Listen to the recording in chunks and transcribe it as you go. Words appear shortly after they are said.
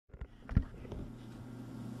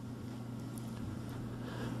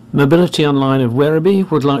Mobility Online of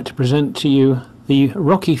Werribee would like to present to you the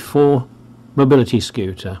Rocky 4 Mobility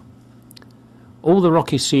Scooter. All the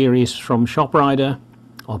Rocky series from Shoprider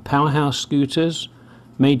are powerhouse scooters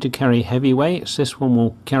made to carry heavy weights. This one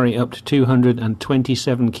will carry up to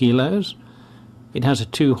 227 kilos. It has a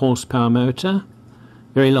 2 horsepower motor,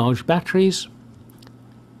 very large batteries,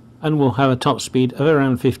 and will have a top speed of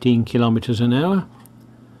around 15 kilometers an hour.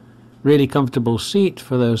 Really comfortable seat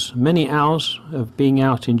for those many hours of being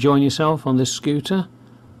out enjoying yourself on this scooter.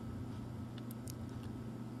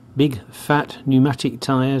 Big fat pneumatic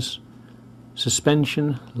tyres,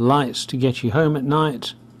 suspension, lights to get you home at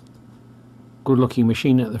night, good looking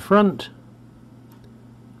machine at the front,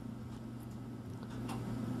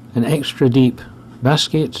 an extra deep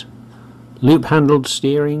basket, loop handled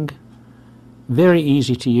steering, very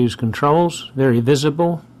easy to use controls, very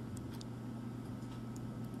visible.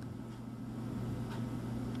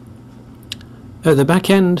 At the back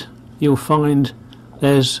end you'll find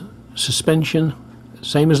there's suspension,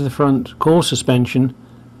 same as the front, core suspension,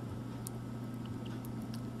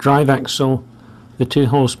 drive axle, the 2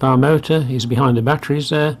 horsepower motor is behind the batteries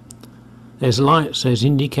there. There's lights, there's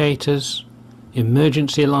indicators,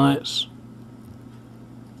 emergency lights.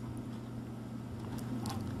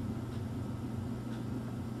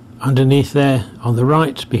 Underneath there on the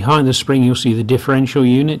right, behind the spring, you'll see the differential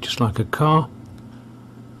unit, just like a car.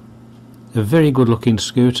 A very good looking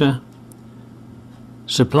scooter,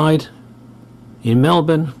 supplied in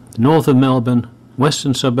Melbourne, north of Melbourne,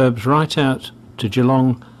 Western Suburbs, right out to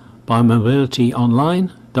Geelong by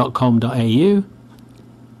mobilityonline.com.au.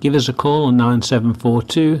 Give us a call on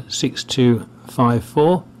 9742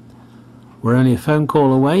 6254. We're only a phone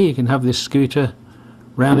call away. You can have this scooter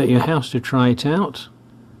round at your house to try it out.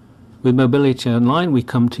 With Mobility Online, we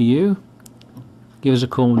come to you. Give us a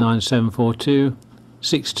call 9742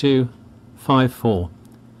 6254.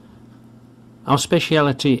 Our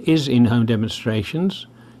speciality is in-home demonstrations.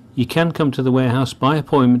 You can come to the warehouse by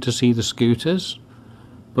appointment to see the scooters,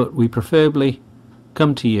 but we preferably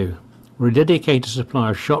come to you. We're a dedicated supplier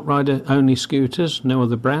of Shoprider only scooters, no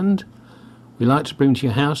other brand. We like to bring to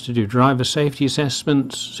your house to do driver safety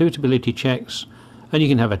assessments, suitability checks, and you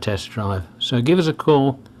can have a test drive. So give us a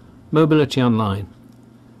call, Mobility Online.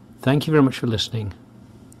 Thank you very much for listening.